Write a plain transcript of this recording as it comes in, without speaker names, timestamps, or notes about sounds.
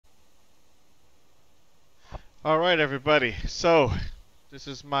All right, everybody. So, this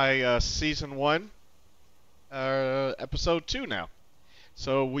is my season one, episode two now.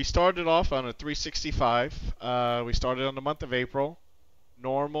 So we started off on a 365. We started on the month of April,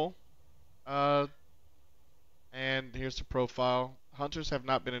 normal, uh, and here's the profile. Hunters have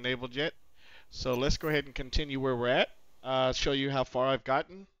not been enabled yet, so let's go ahead and continue where we're at. Show you how far I've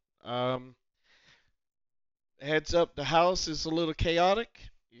gotten. Um, Heads up, the house is a little chaotic.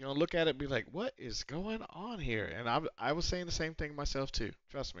 You know, look at it, and be like, what is going on here? And I was saying the same thing myself too.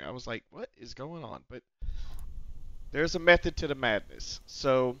 Trust me, I was like, what is going on? But there's a method to the madness.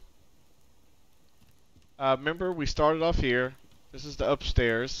 So, remember, we started off here. This is the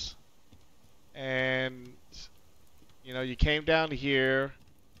upstairs, and you came down to here,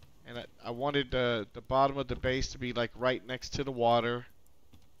 and I wanted the bottom of the base to be like right next to the water,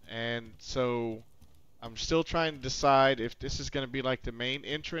 and so I'm still trying to decide if this is going to be like the main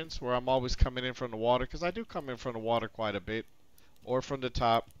entrance where I'm always coming in from the water, because I do come in from the water quite a bit, or from the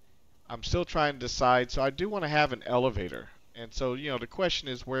top. I'm still trying to decide. So I do want to have an elevator. And so, the question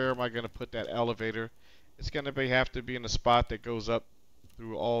is, where am I going to put that elevator? It's going to have to be in a spot that goes up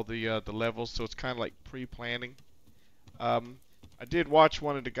through all the levels, so it's kind of like pre-planning. Um, I did watch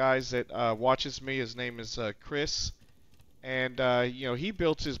one of the guys that watches me. His name is Chris, and he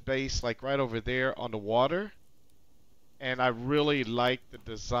built his base like right over there on the water, and I really like the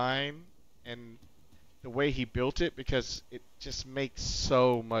design and the way he built it because it just makes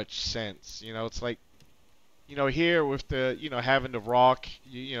so much sense. It's like, here with the, having the rock,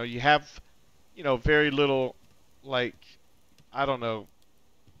 you have, very little, like, I don't know,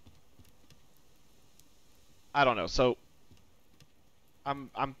 I don't know. So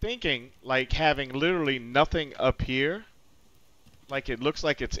I'm thinking like having literally nothing up here, like it looks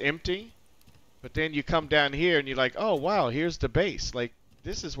like it's empty, but then you come down here and you're like, oh wow, here's the base. Like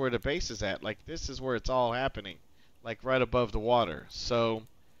this is where the base is at. Like this is where it's all happening, like right above the water. So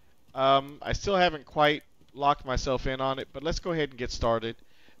I still haven't quite locked myself in on it, but let's go ahead and get started.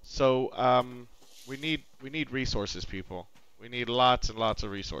 So we need resources, people. We need lots and lots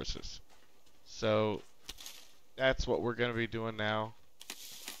of resources. So that's what we're going to be doing now.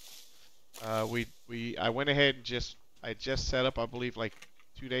 I went ahead and I just set up, I believe, like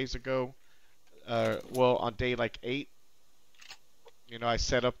 2 days ago. Well, on day like 8, I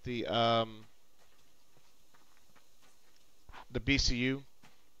set up the BCU,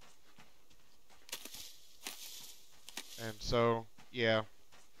 and so yeah.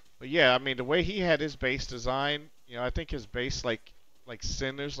 But yeah, I mean the way he had his base design, I think his base like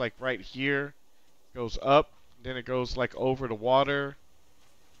centers like right here, goes up, then it goes like over the water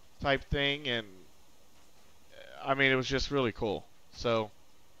type thing, and I mean it was just really cool. So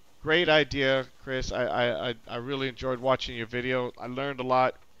great idea, Chris. I really enjoyed watching your video. I learned a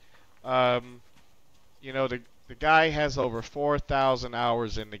lot. Um, the guy has over 4,000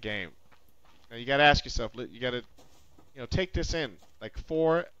 hours in the game. Now you got to ask yourself, you got to take this in, like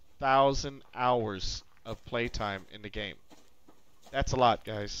 4,000 hours of playtime in the game. That's a lot,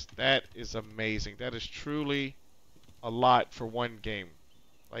 guys. That is amazing. That is truly a lot for one game.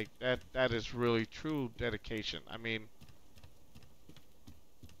 Like that is really true dedication. I mean,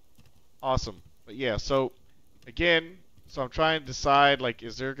 awesome. But yeah, so again, so I'm trying to decide, like,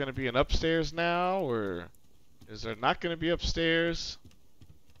 is there going to be an upstairs now, or is there not going to be upstairs?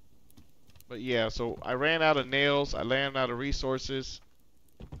 But yeah, so I ran out of nails. I ran out of resources.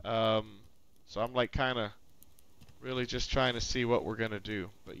 Um, so I'm like kind of really just trying to see what we're going to do.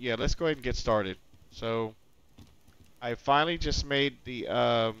 But yeah, let's go ahead and get started. So I finally just made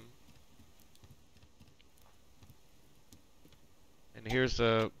and here's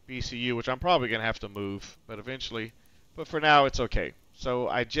the BCU, which I'm probably going to have to move, but eventually. But for now, it's okay. So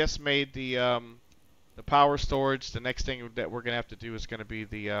I just made the power storage. The next thing that we're going to have to do is going to be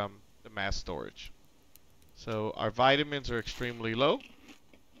the mass storage. So our vitamins are extremely low.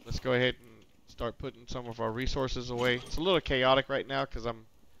 Let's go ahead and start putting some of our resources away. It's a little chaotic right now because I'm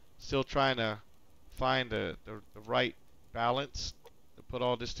still trying to find the right balance to put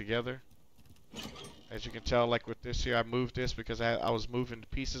all this together. As you can tell, like with this here, I moved this because I was moving the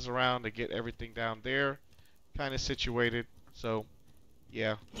pieces around to get everything down there kind of situated. So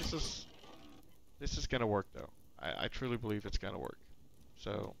yeah, this is gonna work though. I truly believe it's gonna work.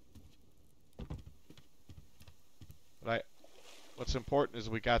 So, but what's important is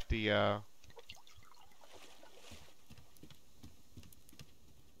we got the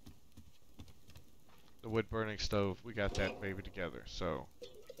wood burning stove. We got that baby together. So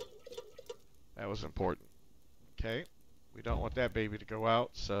that was important. Okay, we don't want that baby to go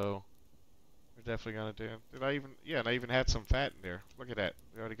out. So we're definitely gonna do. Did I even? Yeah, and I even had some fat in there. Look at that.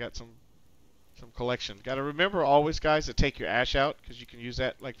 We already got some collection. Got to remember always, guys, to take your ash out because you can use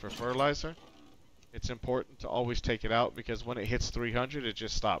that like for fertilizer. It's important to always take it out because when it hits 300, it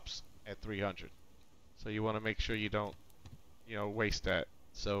just stops at 300. So you want to make sure you don't, waste that.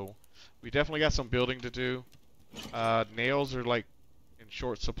 So we definitely got some building to do. Nails are like in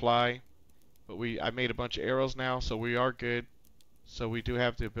short supply, but I made a bunch of arrows now, so we are good. So we do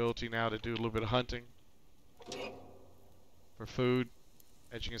have the ability now to do a little bit of hunting for food.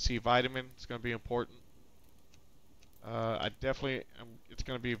 As you can see, vitamin is going to be important. It's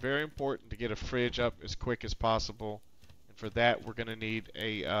going to be very important to get a fridge up as quick as possible. And for that, we're going to need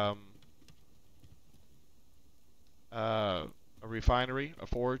a refinery, a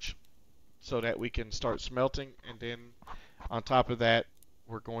forge, so that we can start smelting. And then on top of that,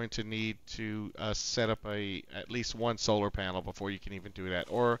 we're going to need to set up at least one solar panel before you can even do that,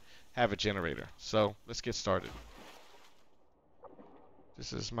 or have a generator. So let's get started.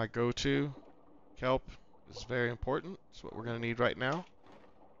 This is my go-to. Kelp is very important. It's what we're going to need right now.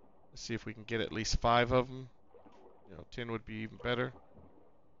 Let's see if we can get at least 5 of them. 10 would be even better.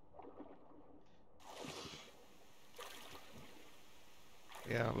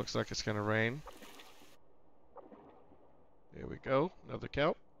 Yeah, it looks like it's going to rain. There we go. Another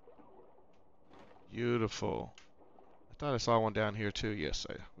kelp. Beautiful. I thought I saw one down here too. Yes,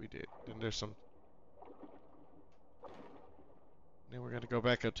 we did. Then there's some. Then we're going to go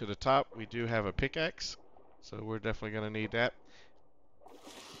back up to the top. We do have a pickaxe, so we're definitely going to need that.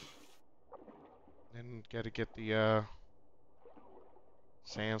 Then got to get the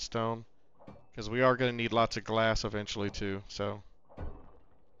sandstone, because we are going to need lots of glass eventually too. So,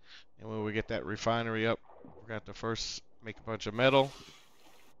 and when we get that refinery up, we're going to have to first make a bunch of metal.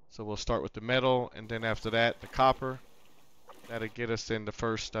 So we'll start with the metal, and then after that, the copper. That'll get us in the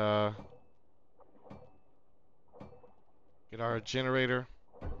first, get our generator.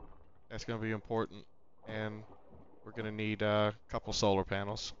 That's going to be important. And we're going to need a couple solar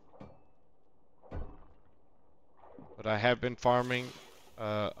panels. But I have been farming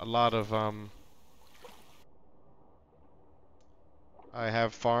a lot of, I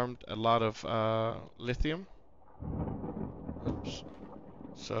have farmed a lot of lithium. Oops.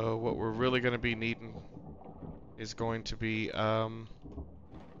 So what we're really going to be needing is going to be, we're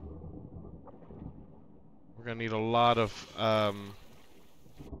going to need a lot of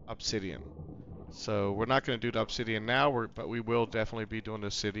obsidian. So we're not going to do the obsidian now, but we will definitely be doing the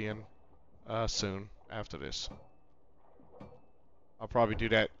obsidian soon after this. I'll probably do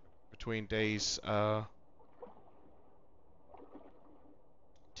that between days 10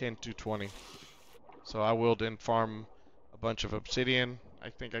 to 20. So I will then farm a bunch of obsidian. I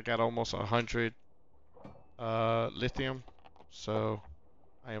think I got almost 100 lithium. So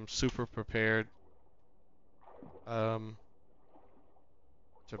I am super prepared to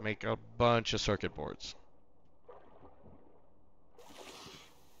make a bunch of circuit boards.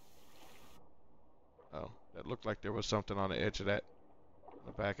 Oh, that looked like there was something on the edge of that on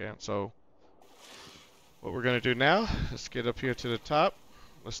the back end. So what we're going to do now is get up here to the top.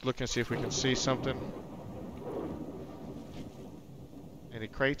 Let's look and see if we can see something. Any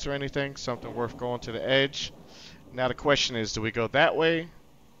crates or anything, something worth going to the edge. Now the question is, do we go that way?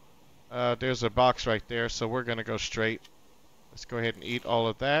 There's a box right there, so we're going to go straight. Let's go ahead and eat all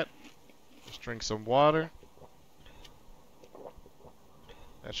of that. Let's drink some water.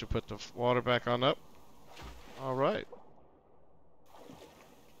 That should put the water back on up. All right.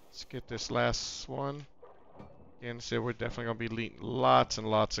 Let's get this last one. Again, so we're definitely going to be eating lots and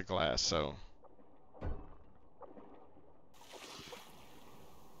lots of glass, so.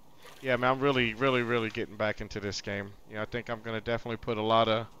 Yeah, man, I'm really, really, really getting back into this game. I think I'm going to definitely put a lot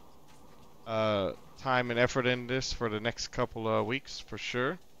of time and effort in this for the next couple of weeks, for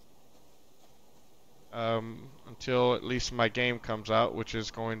sure. Until at least my game comes out, which is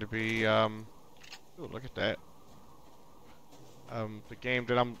going to be, ooh, look at that. The game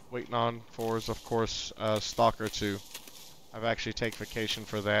that I'm waiting on for is, of course, Stalker 2. I've actually taken vacation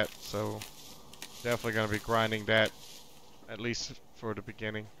for that, so definitely going to be grinding that, at least for the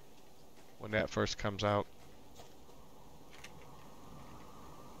beginning, when that first comes out.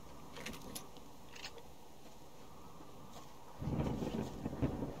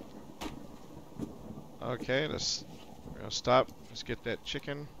 Okay, we're gonna stop. Let's get that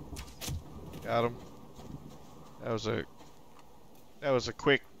chicken. Got him. That was a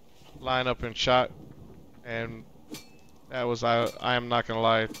quick lineup and shot, and that was, I am not gonna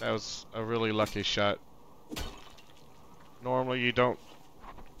lie, that was a really lucky shot. Normally you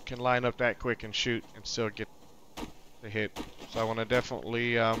can line up that quick and shoot and still get the hit. So I want to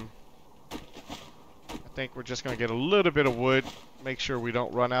definitely, I think we're just gonna get a little bit of wood, make sure we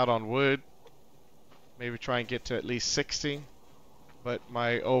don't run out on wood. maybe try and get to at least 60. But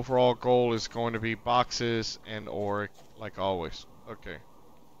my overall goal is going to be boxes and ore, like always. Okay.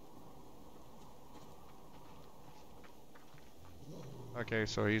 Okay,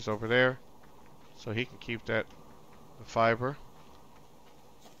 so he's over there. So he can keep the fiber.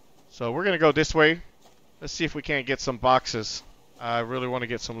 So we're going to go this way. Let's see if we can't get some boxes. I really want to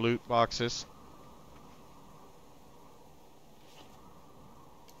get some loot boxes.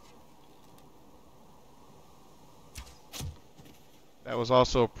 That was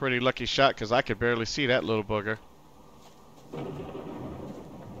also a pretty lucky shot because I could barely see that little booger.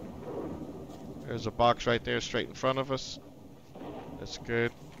 There's a box right there straight in front of us. That's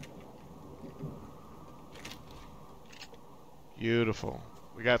good. Beautiful.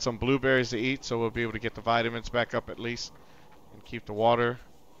 We got some blueberries to eat, so we'll be able to get the vitamins back up at least and keep the water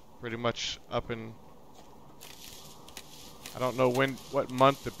pretty much up. And I don't know what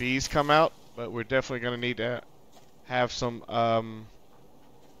month the bees come out, but we're definitely going to need to have some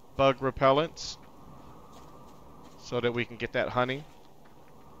bug repellents so that we can get that honey.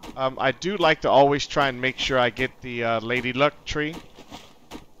 I do like to always try and make sure I get the Lady Luck tree.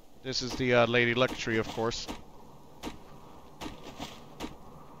 This is the Lady Luck tree, of course.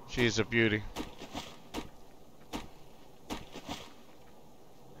 She's a beauty.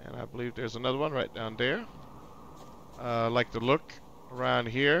 And I believe there's another one right down there. I like to look around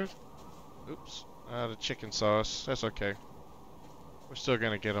here. Oops. The chicken sauce. That's okay. We're still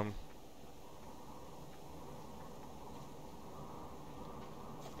going to get them.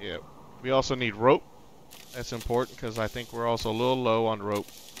 Yeah. We also need rope. That's important because I think we're also a little low on rope.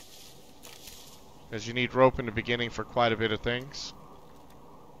 Because you need rope in the beginning for quite a bit of things.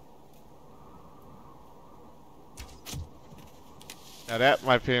 Now that,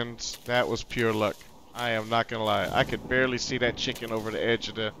 my pins, that was pure luck. I am not gonna lie. I could barely see that chicken over the edge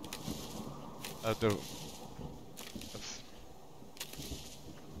of the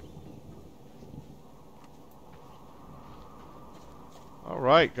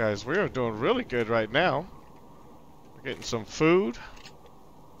Alright guys, we are doing really good right now. We're getting some food.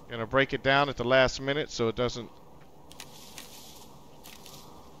 Gonna break it down at the last minute so it doesn't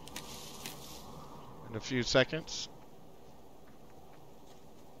in a few seconds.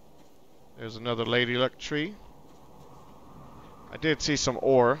 There's another Lady Luck tree. I did see some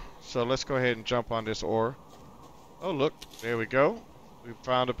ore, so let's go ahead and jump on this ore. Oh look, there we go. We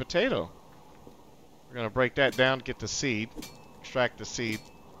found a potato. We're going to break that down, get the seed, extract the seed.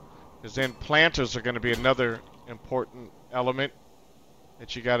 Because then planters are going to be another important element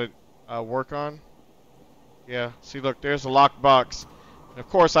that you got to work on. Yeah, see look, there's a locked box. And of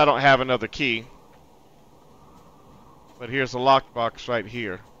course I don't have another key. But here's a locked box right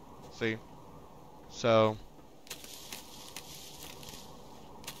here. See? So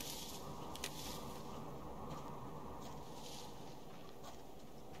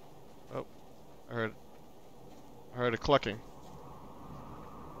oh, I heard a clucking.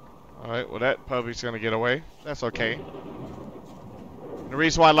 Alright, well that puppy's gonna get away. That's okay. And the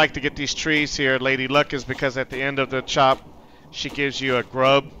reason why I like to get these trees here, Lady Luck, is because at the end of the chop she gives you a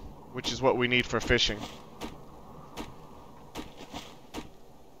grub, which is what we need for fishing.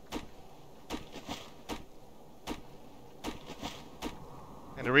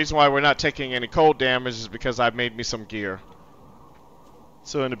 And the reason why we're not taking any cold damage is because I've made me some gear.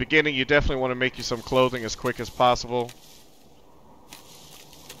 So in the beginning, you definitely want to make you some clothing as quick as possible.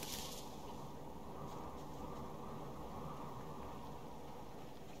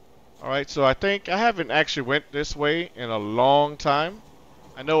 Alright, so I think I haven't actually went this way in a long time.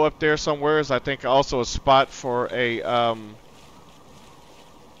 I know up there somewhere is I think also a spot for a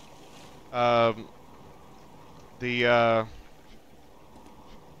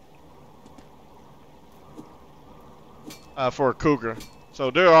for a cougar. So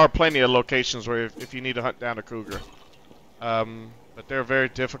there are plenty of locations where if you need to hunt down a cougar. But they're very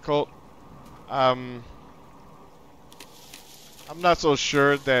difficult. I'm not so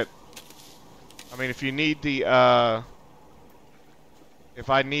sure that, I mean, if you need the,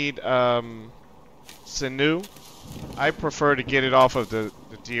 if I need sinew, I prefer to get it off of the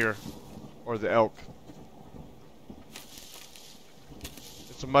deer or the elk.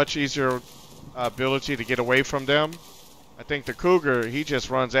 It's a much easier ability to get away from them. I think the cougar, he just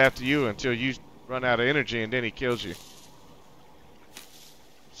runs after you until you run out of energy and then he kills you.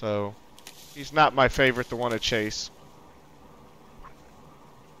 So, he's not my favorite to want to chase.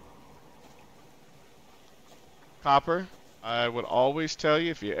 Copper, I would always tell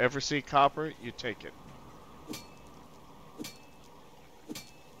you, if you ever see copper, you take it.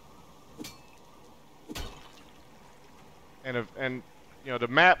 And you know, the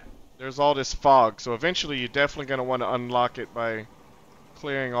there's all this fog. So eventually you're definitely going to want to unlock it by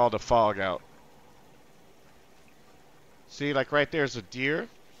clearing all the fog out. See, like right there's a deer.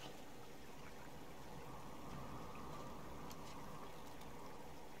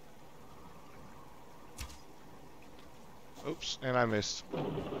 Oops, and I missed.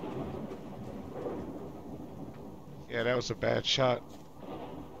 Yeah, that was a bad shot.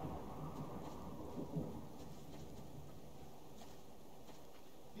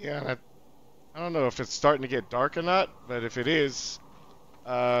 Yeah, I don't know if it's starting to get dark or not, but if it is,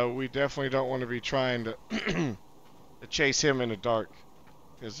 we definitely don't want to be trying to to chase him in the dark,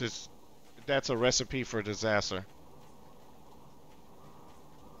 because that's a recipe for disaster.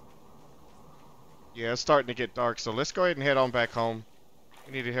 Yeah, it's starting to get dark, so let's go ahead and head on back home.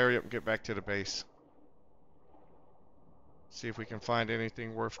 We need to hurry up and get back to the base. See if we can find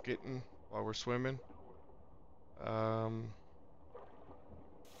anything worth getting while we're swimming.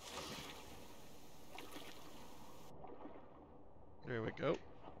 There we go.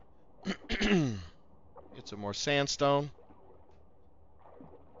 Get some more sandstone.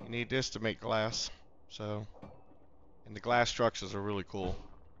 You need this to make glass. So, and the glass structures are really cool.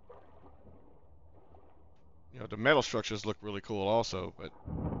 You know, the metal structures look really cool also, but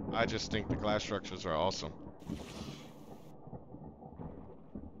I just think the glass structures are awesome.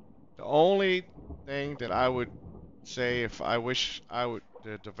 The only thing that I would say if I wish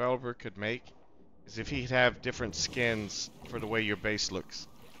the developer could make is if he'd have different skins for the way your base looks.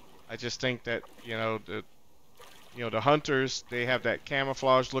 I just think that, the hunters, they have that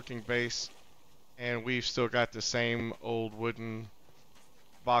camouflage looking base, and we've still got the same old wooden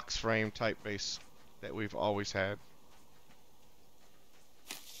box frame type base that we've always had.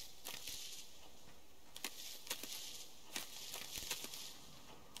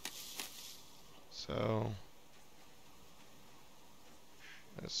 So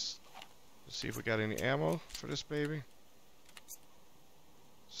let's see if we got any ammo for this baby.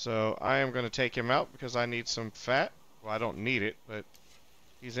 So I am going to take him out because I need some fat. Well, I don't need it, but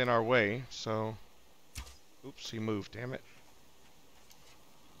he's in our way, so... Oops, he moved, damn it.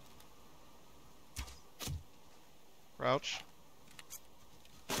 Crouch.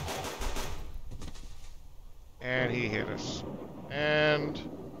 And he hit us. And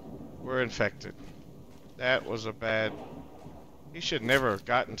we're infected. That was a bad... He should never have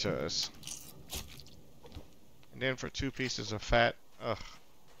gotten to us. And then for 2 pieces of fat. Ugh.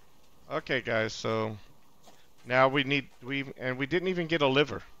 Okay, guys, so... Now we didn't even get a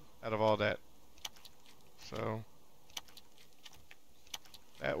liver out of all that. So...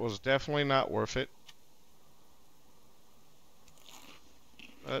 That was definitely not worth it.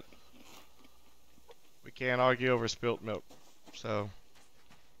 But... We can't argue over spilt milk. So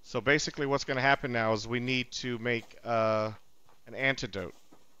basically what's going to happen now is we need to make an antidote.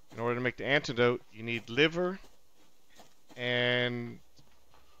 In order to make the antidote, you need liver, and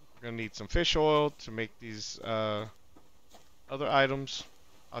we're going to need some fish oil to make these other items.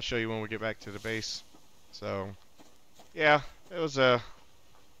 I'll show you when we get back to the base. So, yeah, it was a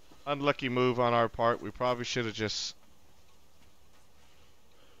unlucky move on our part. We probably should have just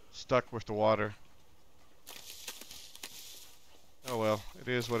stuck with the water. Oh well, it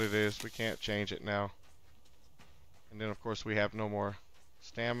is what it is. We can't change it now. And then of course we have no more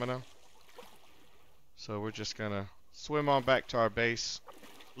stamina. So we're just gonna swim on back to our base,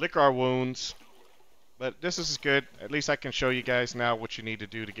 lick our wounds. But this is good. At least I can show you guys now what you need to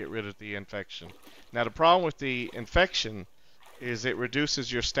do to get rid of the infection. Now the problem with the infection is it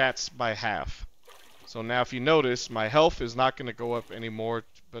reduces your stats by half. So now if you notice, my health is not going to go up anymore,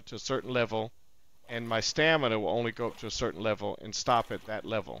 but to a certain level. And my stamina will only go up to a certain level and stop at that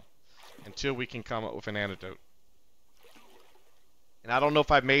level until we can come up with an antidote. And I don't know if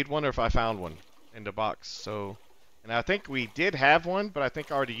I made one or if I found one in the box. So, and I think we did have one, but I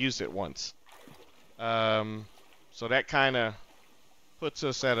think I already used it once. So that kind of puts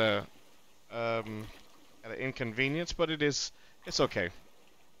us at an inconvenience, but it's okay.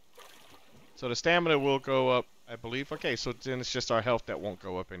 So the stamina will go up, I believe. Okay, so then it's just our health that won't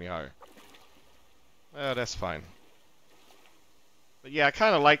go up any higher. That's fine. But yeah, I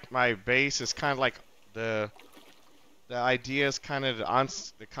kind of like my base. It's kind of like the idea is kind of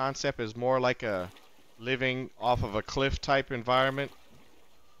the concept is more like a living off of a cliff type environment.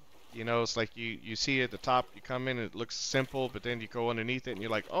 You know, it's like you see at the top, you come in, it looks simple, but then you go underneath it and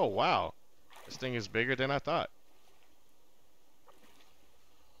you're like, oh wow, this thing is bigger than I thought.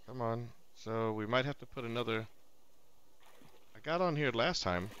 Come on. So we might have to put another... I got on here last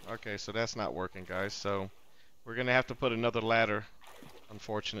time. Okay, so that's not working, guys. So we're going to have to put another ladder,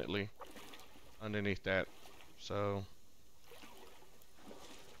 unfortunately, underneath that. So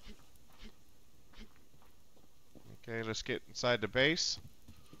let's get inside the base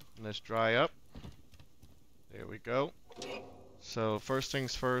and let's dry up. There we go. So first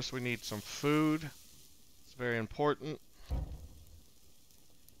things first, we need some food. It's very important.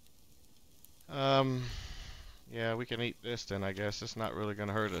 Um, yeah, we can eat this then, I guess. It's not really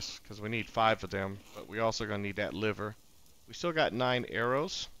gonna hurt us because we need 5 of them, but we also gonna need that liver. We still got 9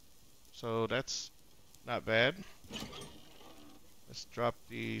 arrows, so that's not bad. Let's drop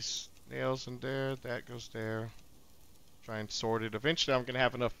these nails in there. That goes there. Try and sort it. Eventually, I'm gonna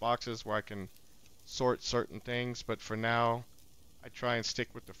have enough boxes where I can sort certain things, but for now, I try and stick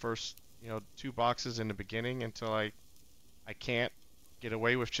with the first, 2 boxes in the beginning until I can't get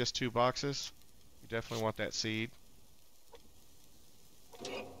away with just 2 boxes. You definitely want that seed.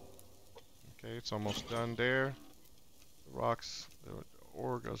 Okay, it's almost done there. The rocks, the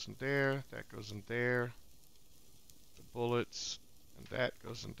ore goes in there. That goes in there. The bullets, and that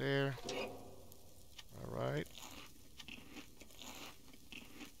goes in there. All right.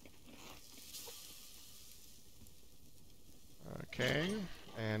 Okay,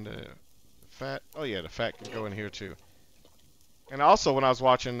 and the fat. Oh yeah, the fat can go in here too. And also, when I was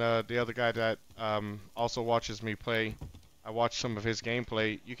watching the other guy that also watches me play, I watched some of his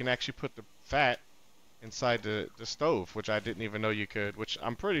gameplay. You can actually put the fat inside the stove, which I didn't even know you could. Which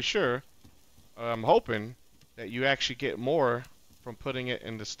I'm pretty sure, I'm hoping that you actually get more from putting it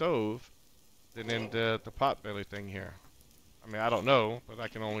in the stove than in the potbelly thing here. I mean, I don't know, but I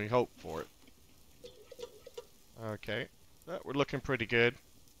can only hope for it. Okay, but we're looking pretty good.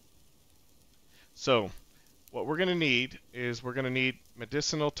 So, what we're going to need is we're going to need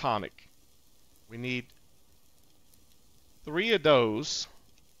medicinal tonic. We need 3 of those,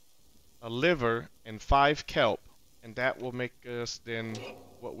 a liver, and 5 kelp, and that will make us then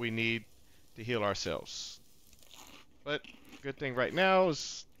what we need to heal ourselves. But good thing right now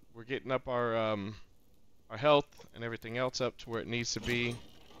is we're getting up our health and everything else up to where it needs to be.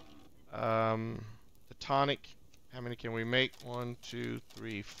 The tonic, how many can we make? 1, 2,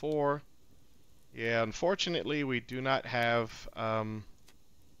 3, 4. Yeah, unfortunately we do not have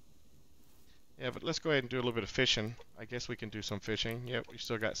yeah, but let's go ahead and do a little bit of fishing. I guess we can do some fishing. Yep, we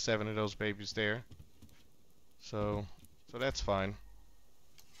still got 7 of those babies there. So that's fine.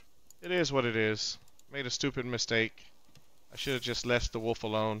 It is what it is. Made a stupid mistake. I should have just left the wolf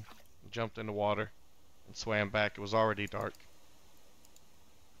alone and jumped in the water and swam back. It was already dark.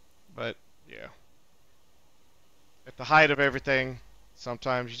 But, yeah. At the height of everything,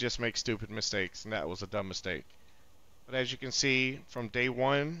 sometimes you just make stupid mistakes, and that was a dumb mistake. But as you can see, from day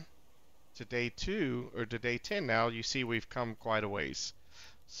 1 to day 2, or to day 10 now, you see we've come quite a ways.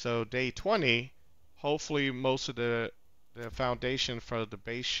 So day 20, hopefully most of the foundation for the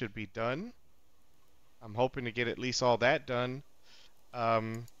base should be done. I'm hoping to get at least all that done.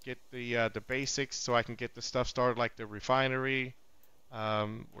 Get the basics so I can get the stuff started like the refinery.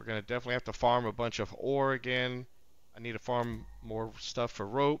 We're gonna definitely have to farm a bunch of ore again. I need to farm more stuff for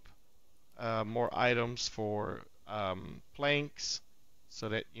rope, more items for planks, so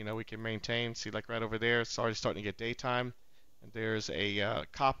that we can maintain. See, like right over there, it's already starting to get daytime, and there's a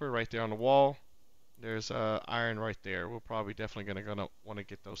copper right there on the wall. There's iron right there. We're probably definitely gonna want to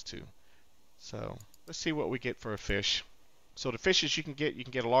get those two. So let's see what we get for a fish. So the fishes you can get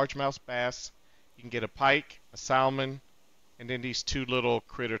a largemouth bass, you can get a pike, a salmon, and then these 2 little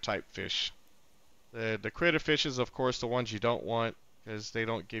critter type fish. The critter fishes, of course, the ones you don't want because they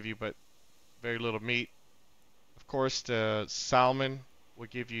don't give you but very little meat. Of course, the salmon will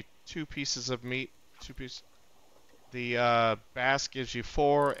give you 2 pieces of meat, 2 pieces. The bass gives you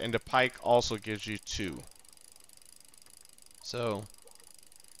 4, and the pike also gives you 2. So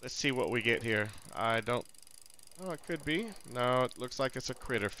let's see what we get here. I don't. Oh, it could be. No, it looks like it's a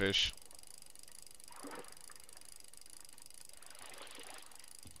critter fish.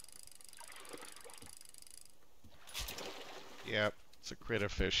 Yep, it's a critter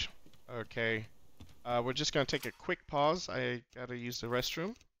fish. Okay. We're just going to take a quick pause. I gotta use the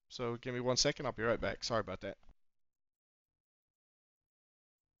restroom. So give me 1 second. I'll be right back. Sorry about that.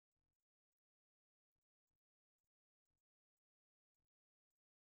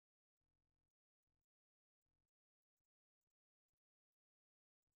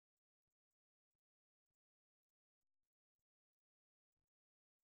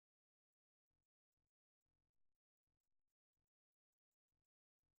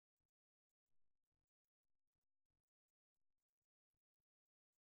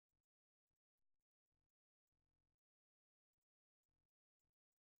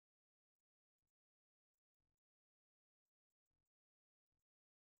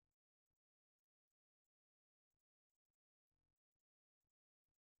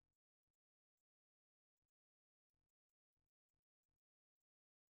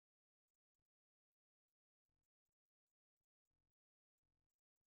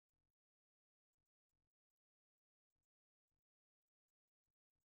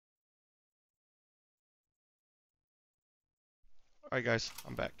 Alright guys,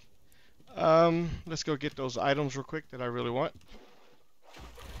 I'm back. Let's go get those items real quick that I really want.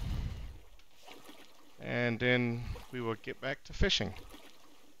 And then we will get back to fishing.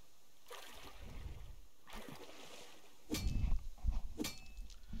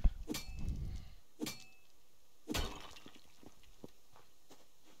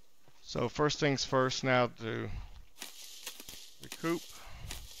 So first things first now to recoup.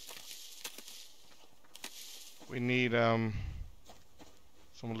 We need some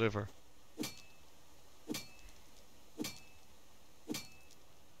liver.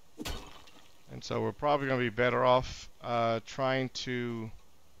 And so we're probably going to be better off trying to...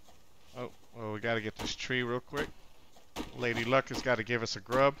 Oh, well, we got to get this tree real quick. Lady Luck has got to give us a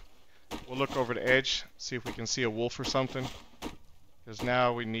grub. We'll look over the edge, see if we can see a wolf or something. Because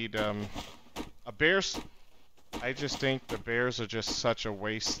now we need a bear's... I just think the bears are just such a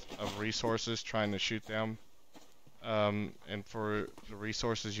waste of resources trying to shoot them. And for the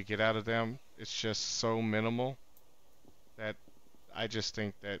resources you get out of them, it's just so minimal that I just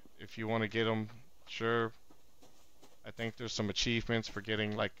think that if you want to get them, sure. I think there's some achievements for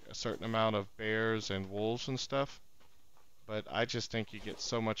getting like a certain amount of bears and wolves and stuff. But I just think you get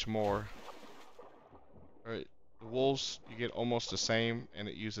so much more. Or the wolves, you get almost the same, and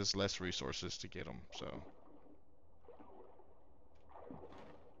it uses less resources to get them. So,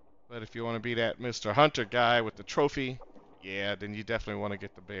 but if you want to be that Mr. Hunter guy with the trophy, yeah, then you definitely want to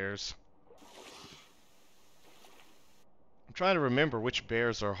get the bears. I'm trying to remember which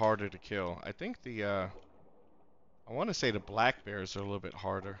bears are harder to kill. I think I want to say the black bears are a little bit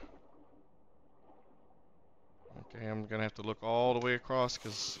harder. Okay, I'm gonna have to look all the way across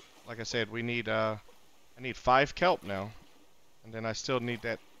because, like I said, we need I need 5 kelp now, and then I still need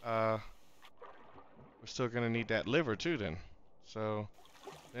that. We're still gonna need that liver too. Then, so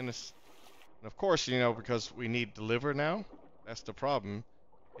then it's, and of course, you know, because we need the liver now. That's the problem,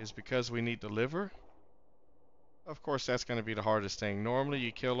 is because we need the liver. Of course, that's gonna be the hardest thing. Normally,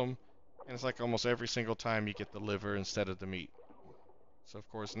 you kill them, and it's like almost every single time you get the liver instead of the meat. So of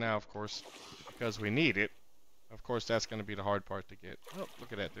course now, of course, because we need it. Of course, that's going to be the hard part to get. Oh,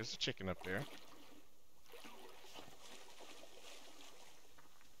 look at that. There's a chicken up there.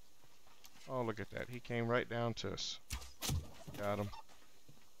 Oh, look at that. He came right down to us. Got him.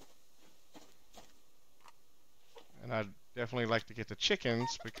 And I'd definitely like to get the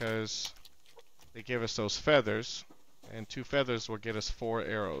chickens because they give us those feathers. And 2 feathers will get us 4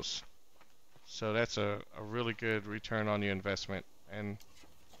 arrows. So that's a really good return on your investment. And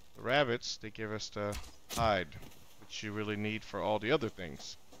the rabbits, they give us the hide, which you really need for all the other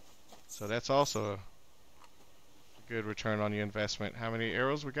things. So that's also a good return on your investment. How many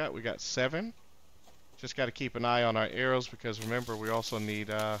arrows we got? We got 7. Just got to keep an eye on our arrows because remember we also need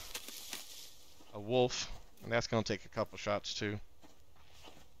a wolf, and that's going to take a couple shots too.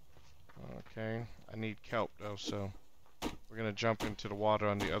 Okay, I need kelp though, so we're going to jump into the water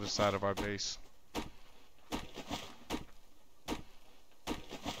on the other side of our base.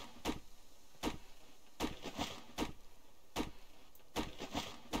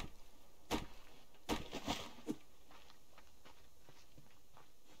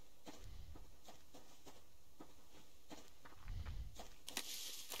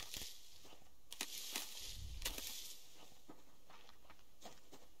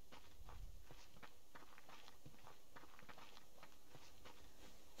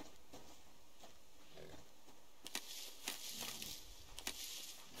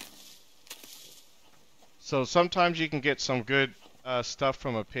 So sometimes you can get some good stuff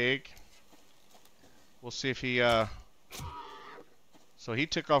from a pig. We'll see if he, so he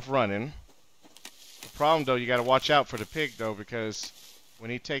took off running. The problem though, you got to watch out for the pig though, because when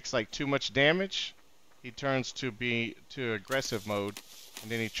he takes like too much damage, he turns to aggressive mode,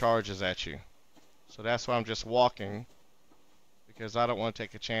 and then he charges at you. So that's why I'm just walking, because I don't want to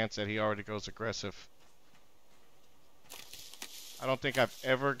take a chance that he already goes aggressive. I don't think I've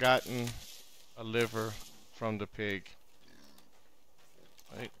ever gotten a liver from the pig.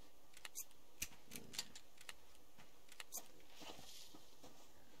 Right.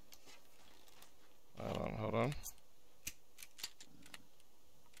 Hold on.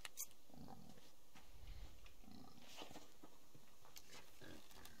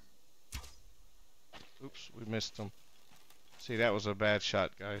 Oops, we missed him. See, that was a bad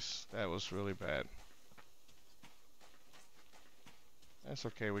shot, guys. That was really bad. That's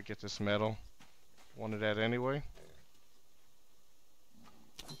okay, we get this medal. Wanted that anyway.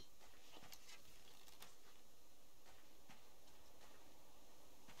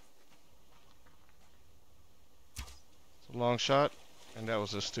 It's a long shot, and that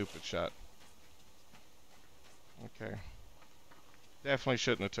was a stupid shot. Okay. Definitely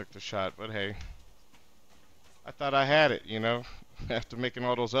shouldn't have took the shot, but hey. I thought I had it, you know, after making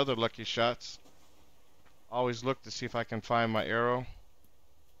all those other lucky shots. Always look to see if I can find my arrow.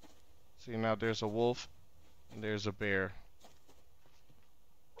 See, now there's a wolf and there's a bear.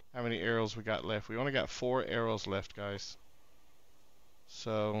 How many arrows we got left? We only got 4 arrows left, guys.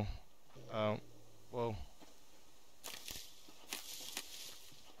 So, whoa.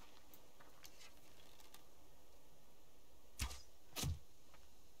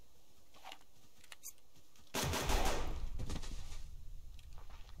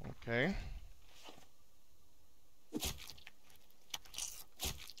 Okay.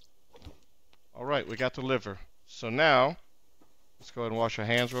 Alright, we got the liver. So now, let's go ahead and wash our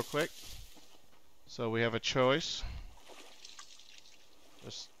hands real quick. So we have a choice.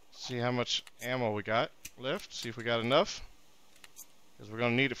 Let's see how much ammo we got left. See if we got enough. Because we're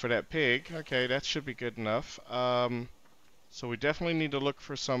going to need it for that pig. Okay, that should be good enough. So we definitely need to look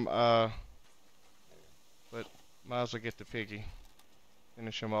for some, but might as well get the piggy.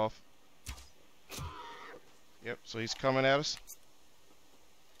 Finish him off. Yep, so he's coming at us.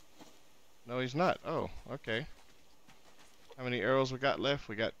 No, he's not. Oh, okay. How many arrows we got left?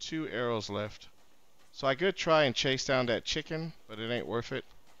 We got 2 arrows left. So I could try and chase down that chicken, but it ain't worth it.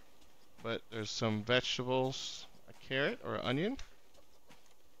 But there's some vegetables. A carrot or an onion.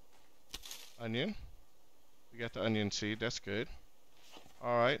 Onion. We got the onion seed. That's good.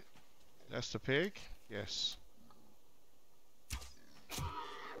 Alright. That's the pig? Yes.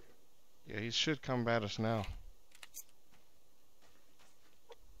 Yeah, he should come at us now.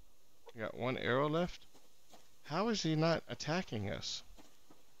 We got 1 arrow left? How is he not attacking us?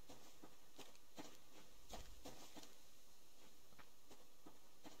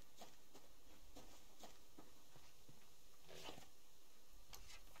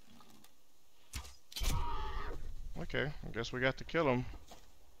 Okay, I guess we got to kill him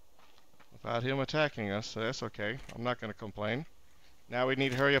without him attacking us, so that's okay. I'm not going to complain. Now we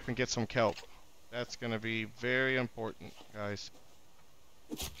need to hurry up and get some kelp. That's going to be very important, guys.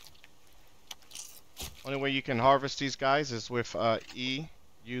 Only way you can harvest these guys is with E,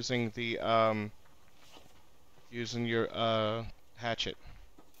 using the using your hatchet.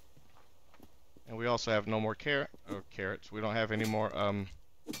 And we also have no more carrots. We don't have any more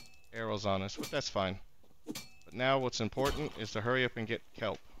arrows on us, but that's fine. But now what's important is to hurry up and get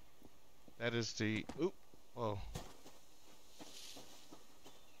kelp. That is the oop. Whoa.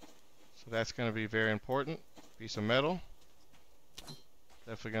 So that's going to be very important. Piece of metal.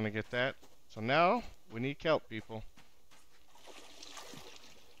 Definitely going to get that. So now we need kelp, people.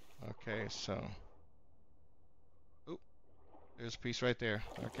 Okay, so oop, there's a piece right there.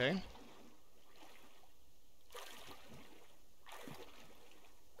 Okay.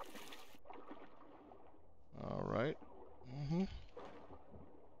 All right.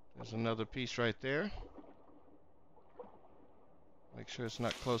 There's another piece right there. Make sure it's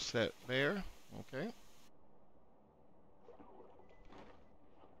not close to that bear. Okay.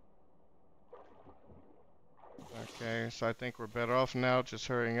 Okay, so I think we're better off now just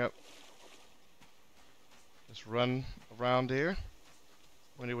hurrying up. Just run around here.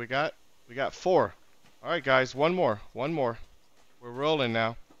 What do we got? We got 4. Alright guys, one more. One more. We're rolling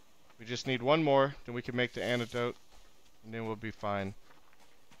now. We just need 1 more, then we can make the antidote, and then we'll be fine.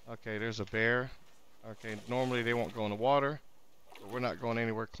 Okay, there's a bear. Okay, normally they won't go in the water, but we're not going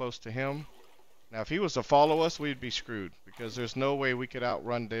anywhere close to him. Now if he was to follow us, we'd be screwed, because there's no way we could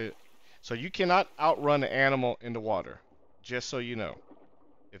outrun the... So you cannot outrun an animal in the water, just so you know.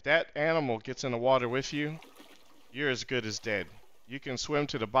 If that animal gets in the water with you, you're as good as dead. You can swim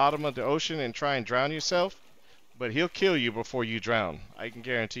to the bottom of the ocean and try and drown yourself, but he'll kill you before you drown. I can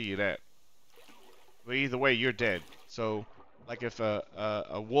guarantee you that. But either way, you're dead. So, like if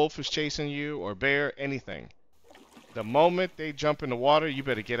a wolf is chasing you, or bear, anything, the moment they jump in the water, you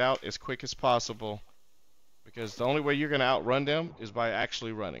better get out as quick as possible, because the only way you're going to outrun them is by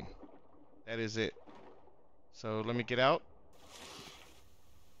actually running. That is it. So let me get out.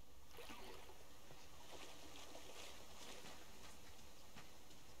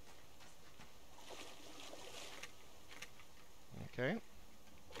 Okay.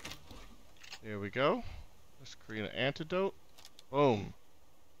 There we go. Let's create an antidote. Boom.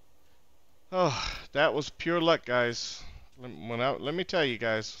 Oh, that was pure luck, guys. Let me tell you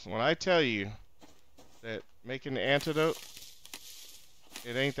guys, when I tell you that making the antidote,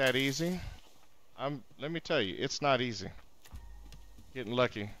 it ain't that easy. Let me tell you, it's not easy. Getting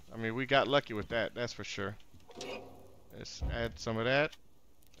lucky. I mean, we got lucky with that, that's for sure. Let's add some of that.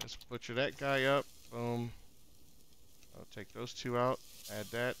 Let's butcher that guy up. Boom. I'll take those 2 out. Add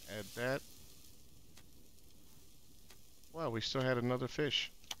that, add that. Wow, we still had another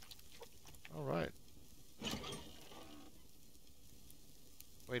fish. All right.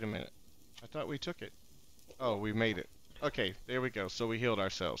 Wait a minute. I thought we took it. Oh, we made it. Okay, there we go. So we healed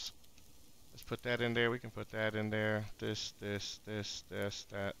ourselves. Let's put that in there. We can put that in there. This,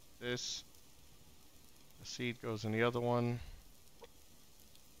 that, this. The seed goes in the other one.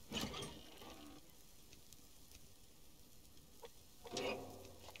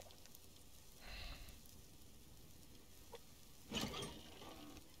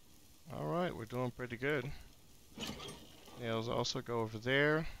 Alright, we're doing pretty good. Nails also go over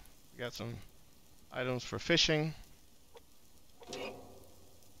there. We got some items for fishing.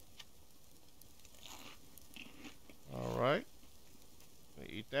 Alright.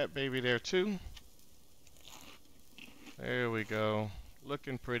 Eat that baby there too. There we go.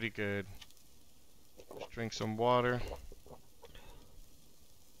 Looking pretty good. Let's drink some water.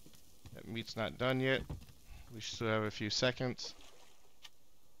 That meat's not done yet. We still have a few seconds.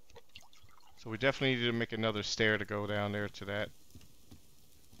 So we definitely need to make another stair to go down there to that.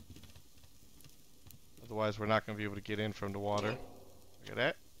 Otherwise we're not going to be able to get in from the water. Look at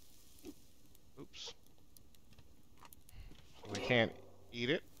that. Oops. So we can't eat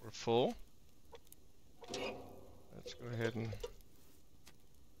it. We're full. Let's go ahead and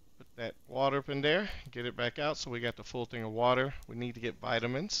put that water up in there. Get it back out so we got the full thing of water. We need to get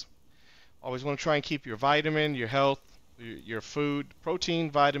vitamins. Always want to try and keep your vitamin, your health, your food,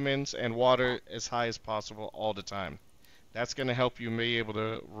 protein, vitamins, and water as high as possible all the time. That's going to help you be able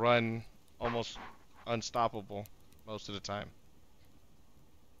to run almost unstoppable most of the time.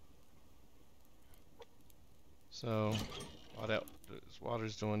 So while that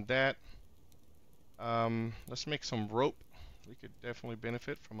water's doing that, let's make some rope. We could definitely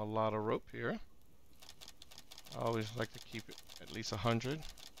benefit from a lot of rope here. I always like to keep it at least 100.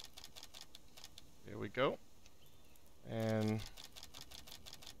 There we go. And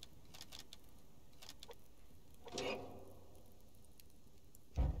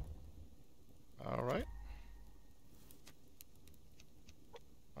all right.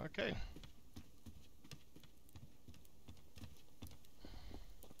 Okay.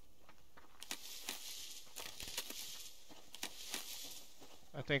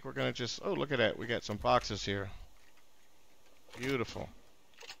 I think we're gonna just, oh, look at that. We got some boxes here. Beautiful.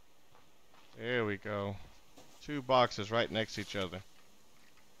 There we go. 2 boxes right next to each other.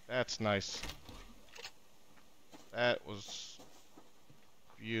 That's nice. That was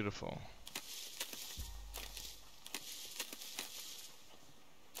beautiful.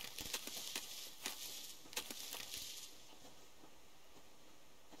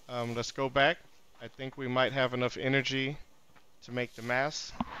 Let's go back. I think we might have enough energy to make the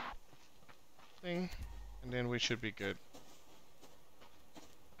mass thing, and then we should be good.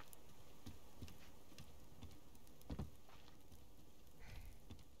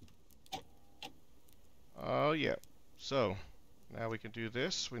 Oh yeah. So now we can do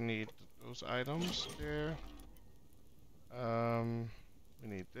this. We need those items there. We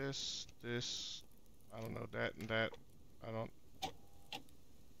need this, this. I don't know, that and that. I don't.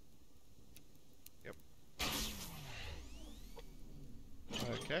 Yep.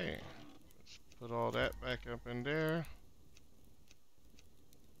 Okay. Let's put all that back up in there.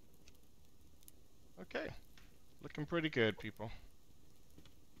 Okay. Looking pretty good, people.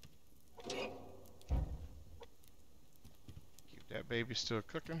 Keep that baby still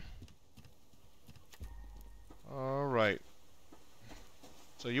cooking. Alright.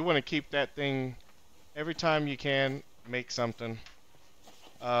 So you want to keep that thing every time you can, make something.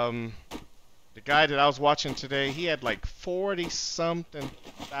 The guy that I was watching today, he had like 40-something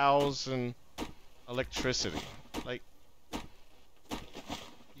thousand electricity. Like,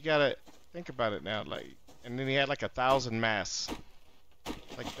 you gotta think about it now. Like, and then he had like 1,000 mass.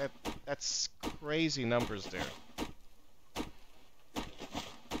 Like that's crazy numbers there.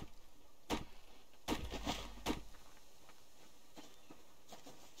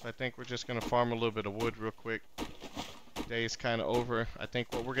 So I think we're just gonna farm a little bit of wood real quick. Day's kind of over. I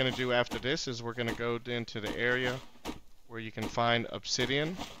think what we're gonna do after this is we're gonna go into the area where you can find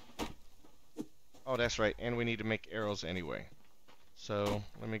obsidian. Oh, that's right, and we need to make arrows anyway. So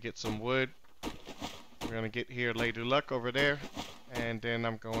let me get some wood. We're gonna get here Lady Luck over there, and then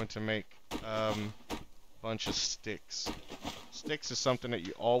I'm going to make a bunch of sticks. Sticks is something that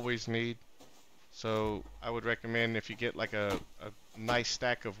you always need. So I would recommend if you get like a nice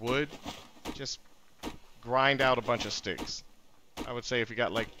stack of wood, just grind out a bunch of sticks. I would say if you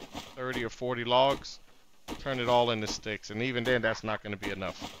got like 30 or 40 logs, turn it all into sticks, and even then that's not going to be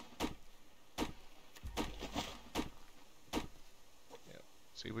enough. Yeah.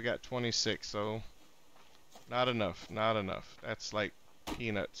 See, we got 26, so Not enough. Not enough. That's like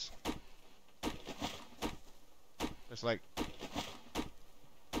peanuts. It's like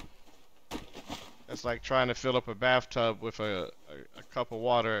that's like trying to fill up a bathtub with a cup of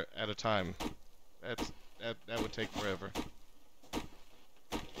water at a time. That's that would take forever.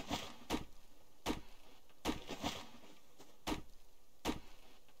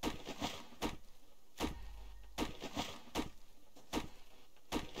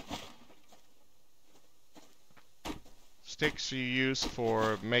 Sticks you use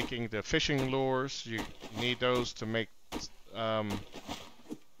for making the fishing lures. You need those to make. Um,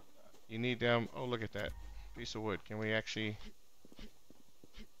 you need them. Oh, look at that piece of wood. Can we actually?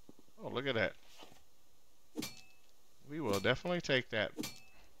 Oh, look at that. We will definitely take that.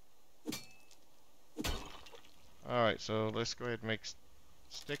 All right, so let's go ahead and make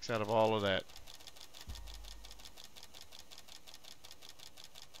sticks out of all of that.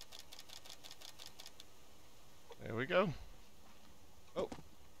 There we go. Oh,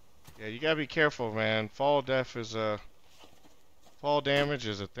 yeah, you gotta be careful, man. Fall damage is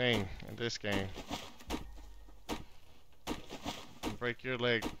a thing in this game. You can break your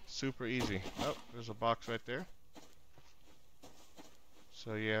leg super easy. Oh, there's a box right there.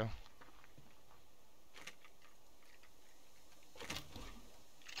 So yeah.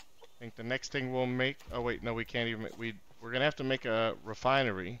 I think the next thing we'll make. Oh wait, no, we can't even. We're gonna have to make a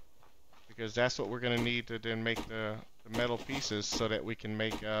refinery because that's what we're gonna need to then make the metal pieces so that we can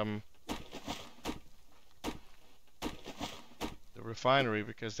make the refinery,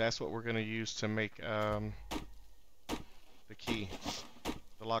 because that's what we're gonna use to make the keys,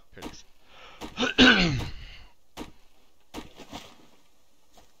 the lockpicks.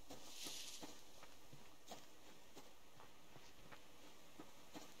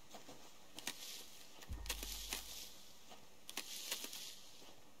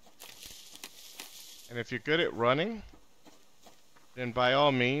 And if you're good at running, then by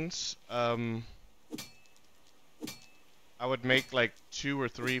all means, I would make like 2 or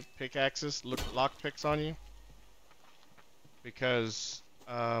 3 pickaxes, lockpicks on you, because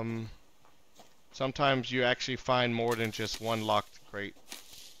sometimes you actually find more than just one locked crate.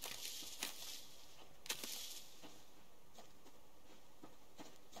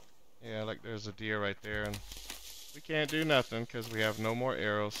 Yeah, like there's a deer right there, and we can't do nothing because we have no more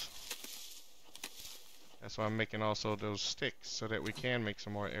arrows. That's why I'm making also those sticks so that we can make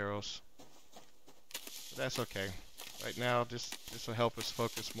some more arrows. But that's okay. Right now, this will help us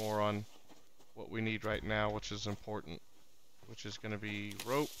focus more on what we need right now, which is important, which is going to be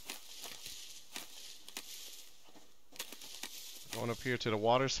rope. Going up here to the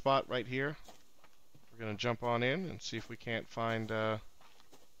water spot right here. We're going to jump on in and see if we can't find... Oh,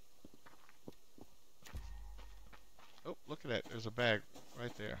 look at that. There's a bag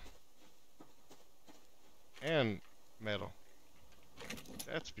right there. And metal.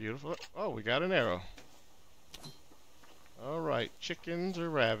 That's beautiful. Oh, we got an arrow. Alright, chickens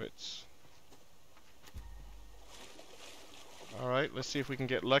or rabbits? Alright, let's see if we can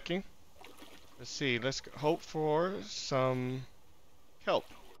get lucky. Let's see, let's hope for some kelp.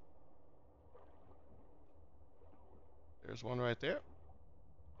 There's one right there.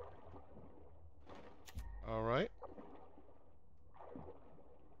 Alright.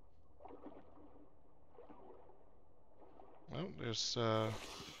 Well, there's some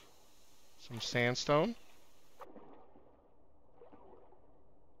sandstone.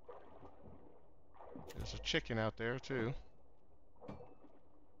 There's a chicken out there too.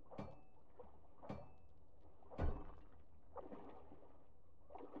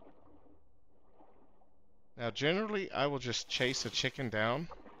 Now generally I will just chase a chicken down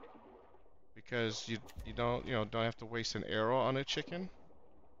because you don't have to waste an arrow on a chicken.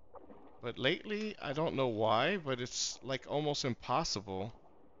 But lately I don't know why, but it's like almost impossible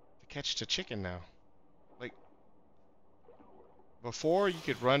to catch the chicken now. Like before you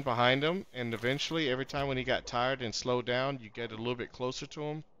could run behind him, and eventually every time when he got tired and slowed down, you get a little bit closer to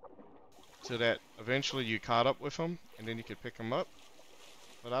him so that eventually you caught up with him and then you could pick him up.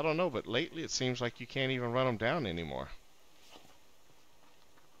 But I don't know, but lately it seems like you can't even run him down anymore.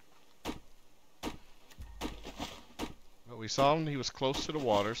 But we saw him, he was close to the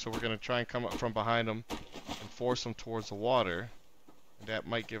water, so we're going to try and come up from behind him and force him towards the water. And that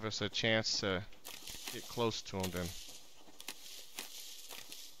might give us a chance to get close to him then.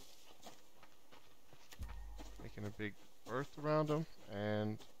 Making a big berth around him,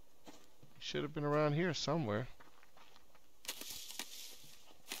 and he should have been around here somewhere.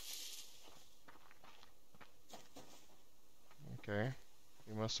 Okay,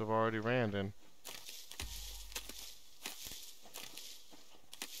 he must have already ran then.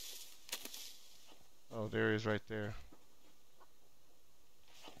 Oh, there he is right there.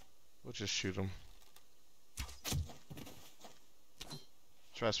 We'll just shoot him.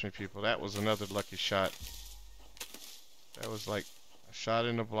 Trust me, people, that was another lucky shot. That was like a shot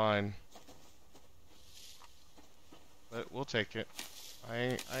in the blind. But we'll take it.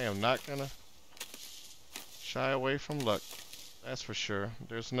 I am not gonna shy away from luck. That's for sure.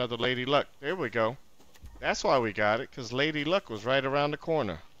 There's another Lady Luck. There we go. That's why we got it, because Lady Luck was right around the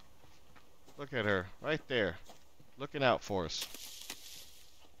corner. Look at her, right there. Looking out for us.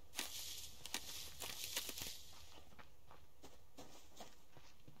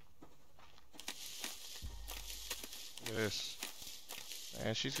 Look at this.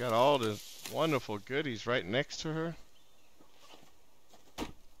 Man, she's got all the wonderful goodies right next to her.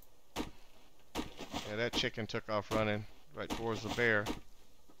 Yeah, that chicken took off running right towards the bear.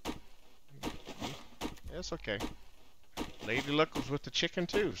 Yeah, it's okay. Lady Luck was with the chicken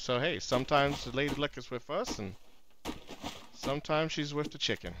too. So hey, sometimes the Lady Luck is with us and sometimes she's with the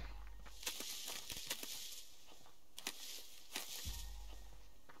chicken.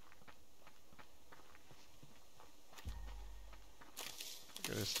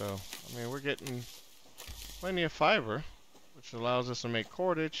 Look at this though. I mean, we're getting plenty of fiber, which allows us to make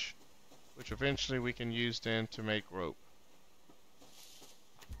cordage, which eventually we can use then to make rope.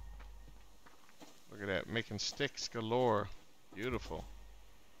 Look at that, making sticks galore. Beautiful.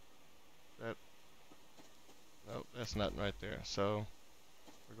 Nope, that's nothing right there. So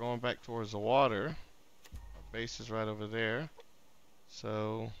we're going back towards the water. Our base is right over there.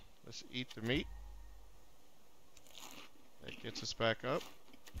 So let's eat the meat. That gets us back up.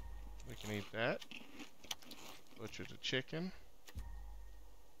 We can eat that. Butcher the chicken.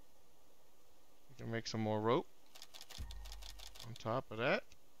 We can make some more rope on top of that.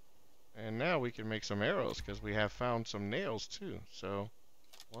 And now we can make some arrows because we have found some nails too. So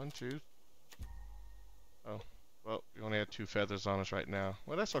 1, 2. Oh, well, we only have 2 feathers on us right now.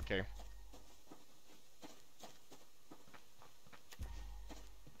 Well, that's okay.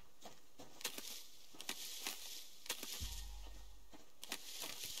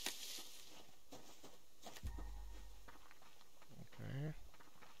 Okay.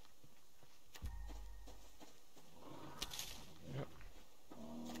 Yep.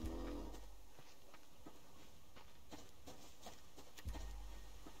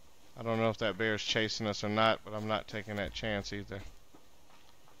 I don't know if that bear's chasing us or not, but I'm not taking that chance either.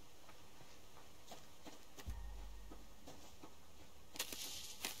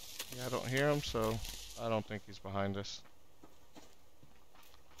 Yeah, I don't hear him, so I don't think he's behind us.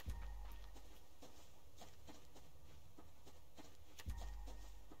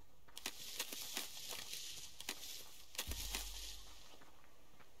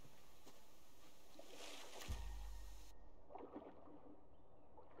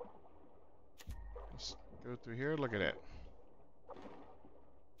 Let's go through here. Look at that.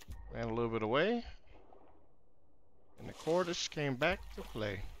 Ran a little bit away, and the cordage came back to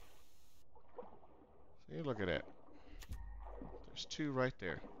play. See, look at that. There's 2 right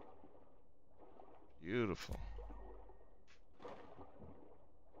there. Beautiful.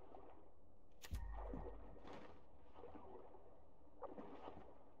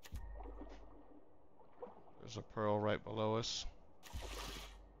 There's a pearl right below us.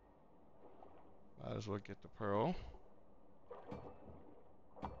 Might as well get the pearl.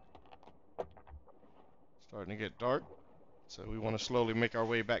 Starting to get dark, so we want to slowly make our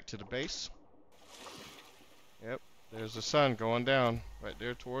way back to the base. Yep, there's the sun going down right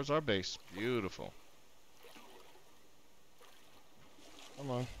there towards our base. Beautiful.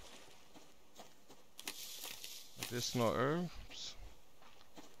 Come on. Medicinal herbs.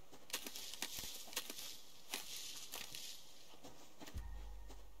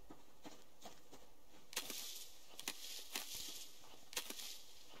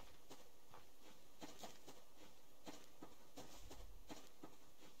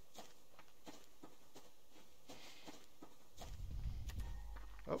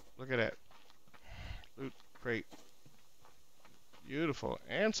 Oh, look at that. Loot crate. Beautiful.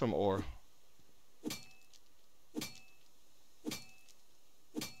 And some ore.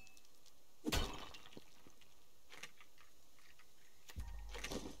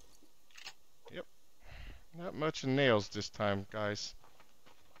 Yep. Not much of nails this time, guys.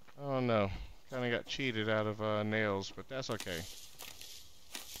 Oh no. Kind of got cheated out of nails, but that's okay.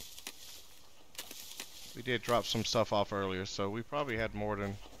 We did drop some stuff off earlier, so we probably had more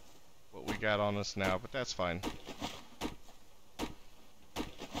than what we got on us now, but that's fine.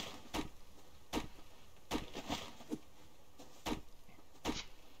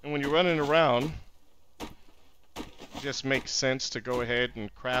 And when you're running around, it just makes sense to go ahead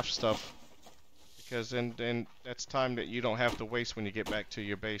and craft stuff, because then that's time that you don't have to waste when you get back to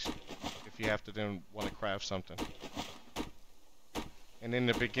your base if you have to then want to craft something. And in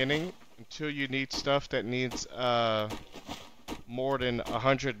the beginning, until you need stuff that needs more than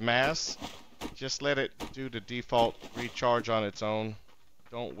 100 mass, just let it do the default recharge on its own.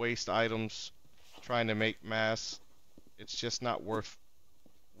 Don't waste items trying to make mass. It's just not worth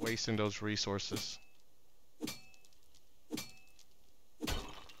wasting those resources.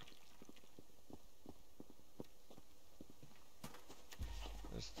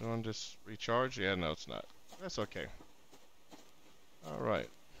 Is doing this recharge? Yeah, no, it's not. That's okay. Alright.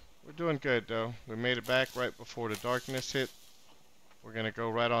 We're doing good, though. We made it back right before the darkness hit. We're going to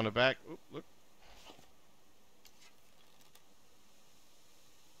go right on the back. Oop, look.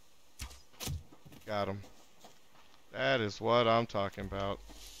 Got him. That is what I'm talking about.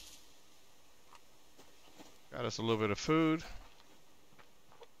 Got us a little bit of food.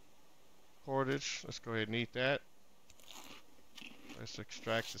 Cordage. Let's go ahead and eat that. Let's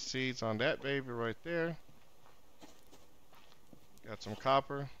extract the seeds on that baby right there. Got some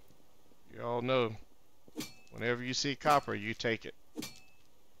copper. You all know, whenever you see copper, you take it.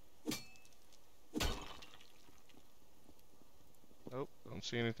 Nope, don't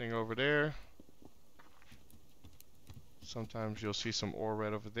see anything over there. Sometimes you'll see some ore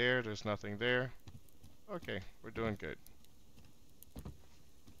right over there. There's nothing there. Okay, we're doing good.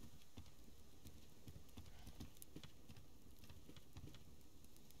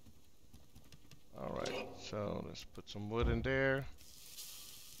 Alright, so let's put some wood in there.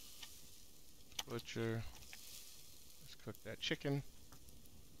 Butcher. Let's cook that chicken.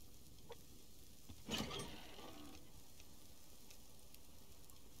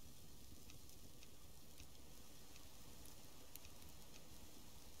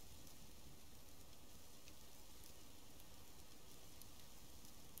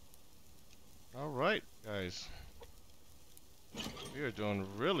 Alright, guys. We are doing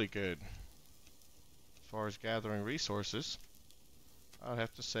really good as far as gathering resources. I'd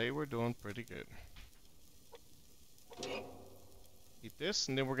have to say we're doing pretty good. Eat this,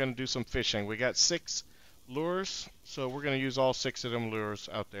 and then we're going to do some fishing. We got 6 lures, so we're going to use all 6 of them lures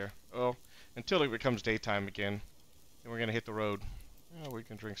out there. Oh, until it becomes daytime again. Then we're going to hit the road. We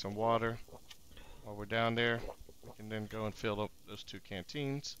can drink some water while we're down there. We can then go and fill up those 2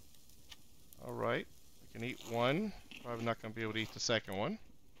 canteens. Alright, we can eat one. Probably not going to be able to eat the second one.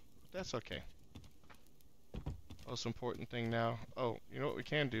 But that's okay. Most important thing now. Oh, you know what we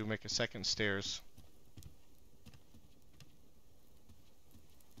can do? Make a second stairs.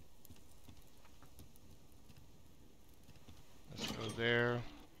 Let's go there.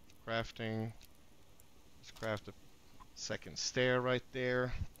 Crafting. Let's craft a second stair right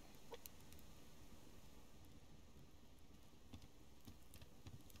there.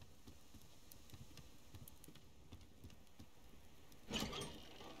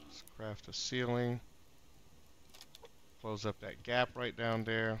 Let's craft a ceiling. Close up that gap right down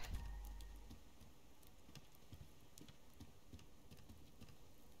there.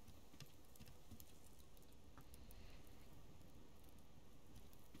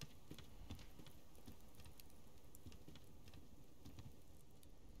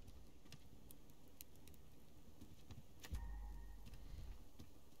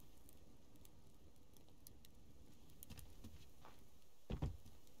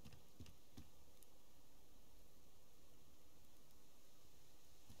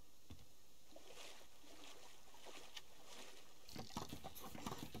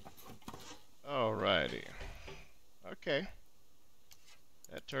 Alrighty. Okay.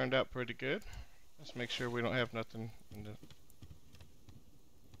 That turned out pretty good. Let's make sure we don't have nothing in the...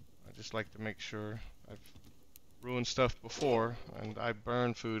 I just like to make sure. I've ruined stuff before, and I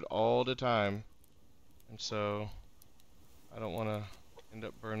burn food all the time. And so, I don't want to end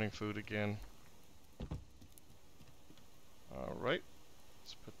up burning food again. Alright.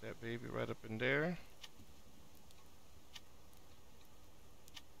 Let's put that baby right up in there.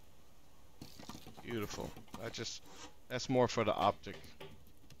 Beautiful. That's more for the optic.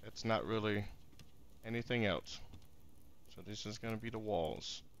 That's not really anything else. So this is going to be the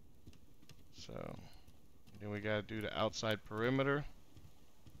walls. So then we got to do the outside perimeter.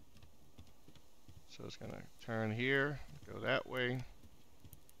 So it's going to turn here, go that way.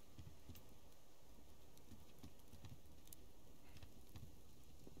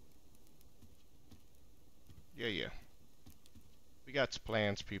 Yeah. We got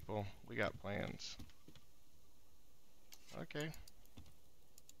plans, people. We got plans. Okay.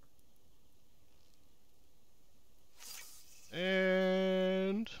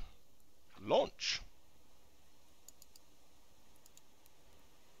 And launch.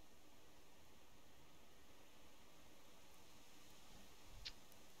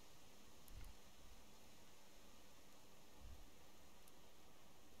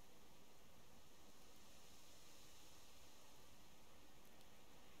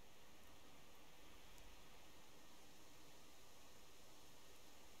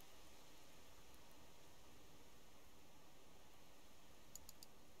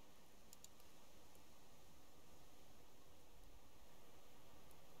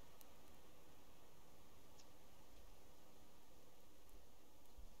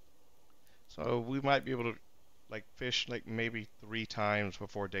 So we might be able to like fish like maybe 3 times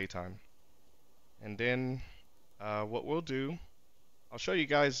before daytime. And then what we'll do, I'll show you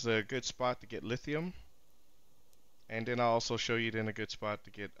guys a good spot to get lithium, and then I'll also show you then a good spot to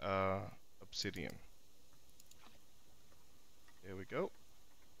get obsidian. There we go.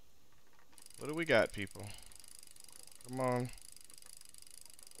 What do we got, people? Come on,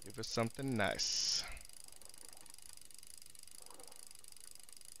 give us something nice.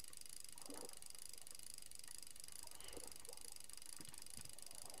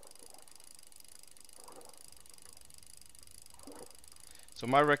 So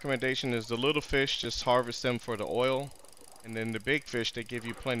my recommendation is the little fish, just harvest them for the oil, and then the big fish, they give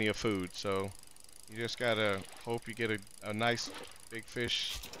you plenty of food. So you just gotta hope you get a nice big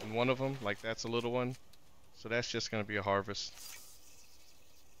fish in one of them, like that's a little one. So that's just gonna be a harvest.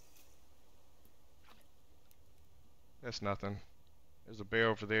 That's nothing. There's a bear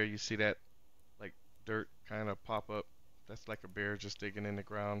over there. You see that like dirt kind of pop up? That's like a bear just digging in the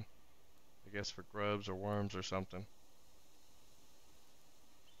ground, I guess for grubs or worms or something.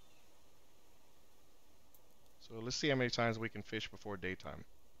 So let's see how many times we can fish before daytime.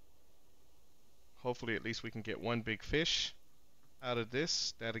 Hopefully at least we can get one big fish out of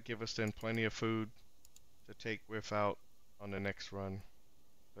this. That'll give us then plenty of food to take with out on the next run.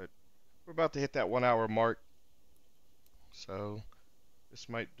 But we're about to hit that 1 hour mark. So this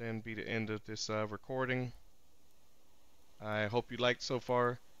might then be the end of this recording. I hope you liked so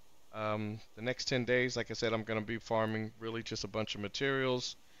far. The next 10 days, like I said, I'm going to be farming really just a bunch of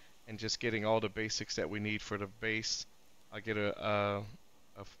materials and just getting all the basics that we need for the base. I'll get a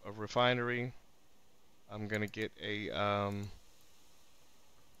refinery. I'm going to get a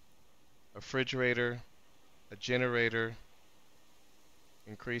refrigerator, a generator,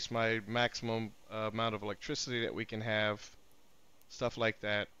 increase my maximum amount of electricity that we can have, stuff like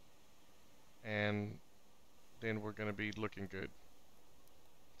that, and then we're going to be looking good.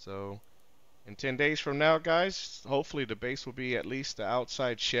 So in 10 days from now, guys, hopefully the base will be, at least the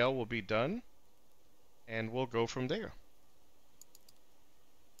outside shell will be done, and we'll go from there.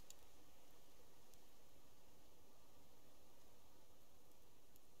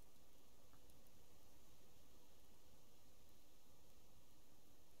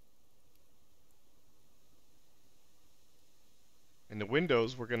 And the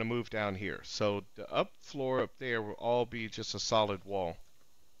windows we're going to move down here. So the up floor up there will all be just a solid wall.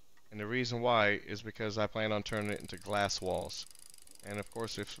 And the reason why is because I plan on turning it into glass walls. And of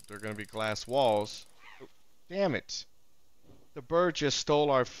course, if they're going to be glass walls, oh, damn it. The bird just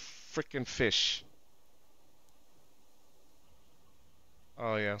stole our freaking fish.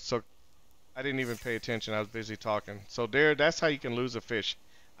 Oh yeah, so I didn't even pay attention. I was busy talking. So there, that's how you can lose a fish.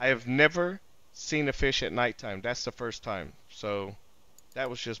 I have never seen a fish at nighttime. That's the first time. So that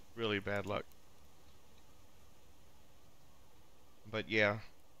was just really bad luck. But yeah,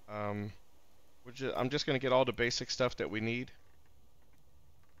 I'm just gonna get all the basic stuff that we need.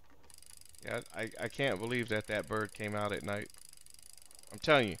 Yeah, I can't believe that that bird came out at night. I'm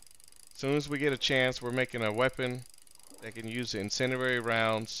telling you, as soon as we get a chance, we're making a weapon that can use the incendiary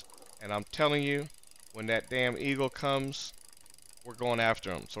rounds. And I'm telling you, when that damn eagle comes, we're going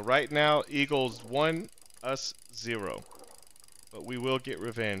after him. So right now, eagle's 1, us 0. But we will get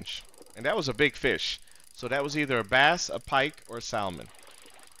revenge. And that was a big fish. So that was either a bass, a pike, or a salmon.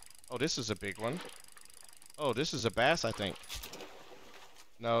 Oh, this is a big one. Oh, this is a bass, I think.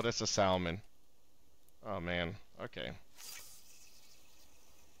 No, that's a salmon. Oh, man. Okay.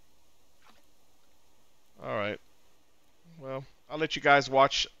 Alright. Well, I'll let you guys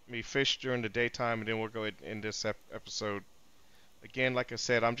watch me fish during the daytime, and then we'll go ahead and end this episode. Again, like I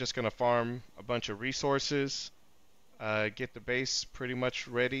said, I'm just going to farm a bunch of resources, get the base pretty much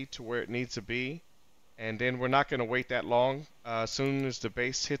ready to where it needs to be, and then we're not going to wait that long. As soon as the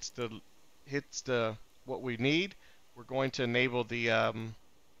base hits the what we need, we're going to enable the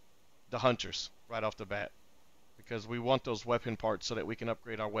hunters right off the bat, because we want those weapon parts so that we can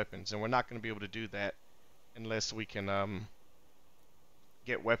upgrade our weapons, and we're not going to be able to do that unless we can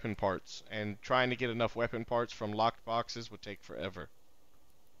get weapon parts, and trying to get enough weapon parts from locked boxes would take forever.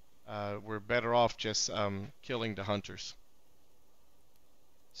 We're better off just killing the hunters.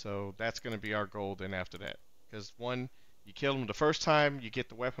 So that's going to be our goal then after that, because one, you kill them the first time, you get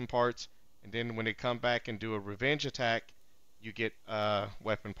the weapon parts, and then when they come back and do a revenge attack, you get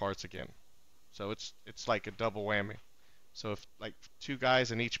weapon parts again. So it's like a double whammy. So if like 2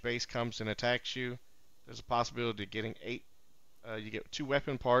 guys in each base comes and attacks you, there's a possibility of getting 8. You get 2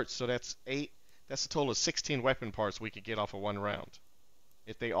 weapon parts, so that's 8. That's a total of 16 weapon parts we could get off of 1 round,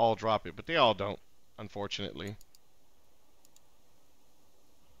 if they all drop it. But they all don't, unfortunately.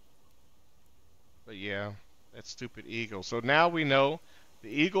 But yeah, that stupid eagle. So now we know the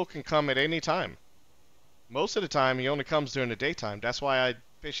eagle can come at any time. Most of the time, he only comes during the daytime. That's why I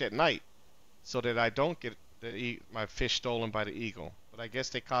fish at night, so that I don't get my fish stolen by the eagle. But I guess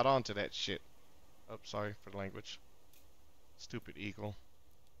they caught on to that shit. Oh, sorry for the language. Stupid eagle.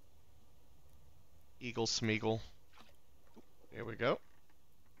 Eagle Smeagol. There we go.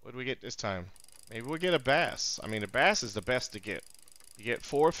 What do we get this time? Maybe we'll get a bass. I mean, a bass is the best to get. You get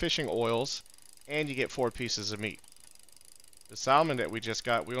 4 fishing oils, and you get 4 pieces of meat. The salmon that we just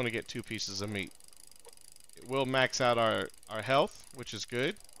got, we only get 2 pieces of meat. It will max out our health, which is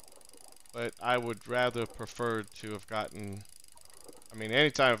good. But I would rather prefer to have gotten... I mean,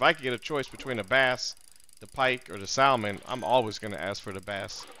 anytime, if I could get a choice between a bass, the pike, or the salmon, I'm always going to ask for the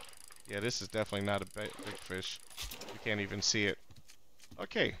bass. Yeah, this is definitely not a big fish. We can't even see it.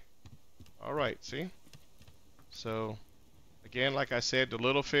 Okay. Alright, see? So, again, like I said, the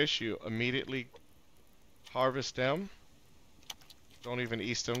little fish, you immediately harvest them. Don't even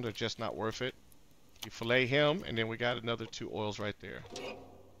eat them, they're just not worth it. You fillet him, and then we got another 2 oils right there.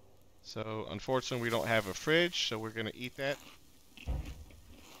 So, unfortunately, we don't have a fridge, so we're going to eat that.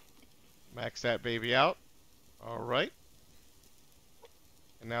 Max that baby out. Alright.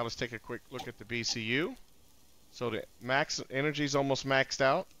 And now let's take a quick look at the BCU. So the max energy is almost maxed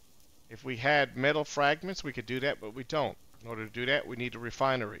out. If we had metal fragments, we could do that, but we don't. In order to do that, we need a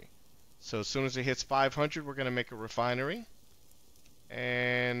refinery. So as soon as it hits 500, we're going to make a refinery.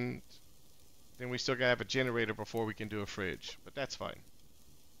 And then we still got to have a generator before we can do a fridge. But that's fine.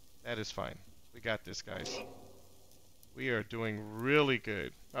 That is fine. We got this, guys. We are doing really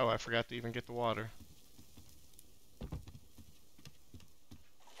good. Oh, I forgot to even get the water.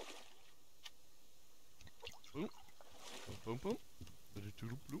 Boom. Boom, boom, boom.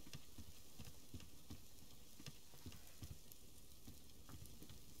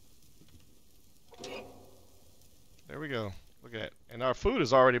 There we go. Look at that. And our food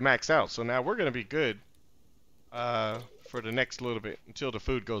is already maxed out, so now we're going to be good for the next little bit until the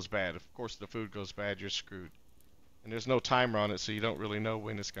food goes bad. Of course, the food goes bad, you're screwed. And there's no timer on it, so you don't really know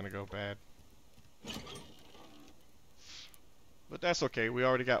when it's going to go bad. But that's okay. We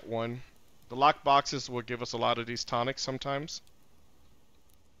already got one. The lock boxes will give us a lot of these tonics sometimes.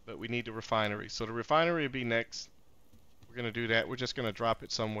 But we need the refinery. So the refinery will be next. We're going to do that. We're just going to drop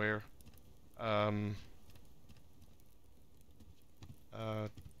it somewhere. Yeah,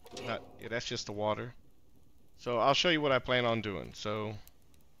 that's just the water. So I'll show you what I plan on doing. So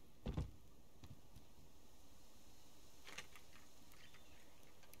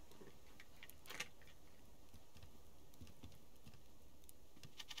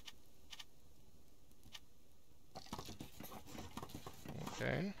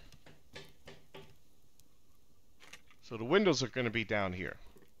okay. So the windows are going to be down here.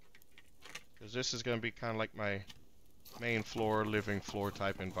 Because this is going to be kind of like my main floor, living floor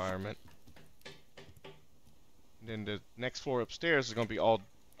type environment. And then the next floor upstairs is going to be all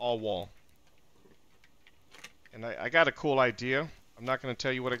wall. And I got a cool idea. I'm not going to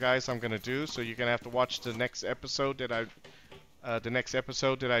tell you what, guys, I'm going to do. So you're going to have to watch the next episode that I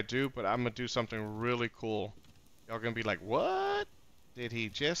do. But I'm going to do something really cool. Y'all going to be like, what did he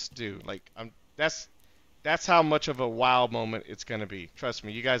just do? Like, that's how much of a wow moment it's going to be. Trust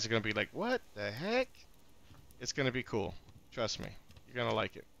me, you guys are going to be like, what the heck? It's going to be cool. Trust me. You're going to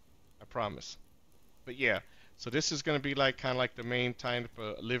like it. I promise. But yeah, so this is going to be like kind of like the main type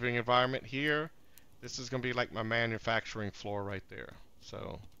of living environment here. This is going to be like my manufacturing floor right there.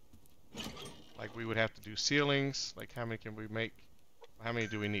 So, like we would have to do ceilings. Like how many can we make? How many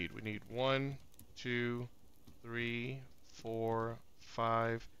do we need? We need 1, 2, 3, 4,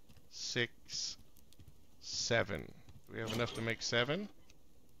 5, 6, 7. Do we have enough to make 7?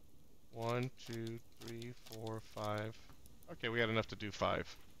 1, 2, 3, 4, 5. Okay, we had enough to do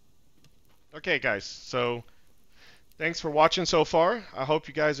 5. Okay, guys, so thanks for watching so far. I hope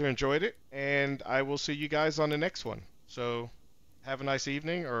you guys have enjoyed it, and I will see you guys on the next one. So have a nice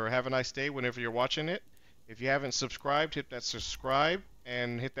evening or have a nice day whenever you're watching it. If you haven't subscribed, hit that subscribe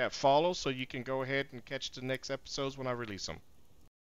and hit that follow so you can go ahead and catch the next episodes when I release them.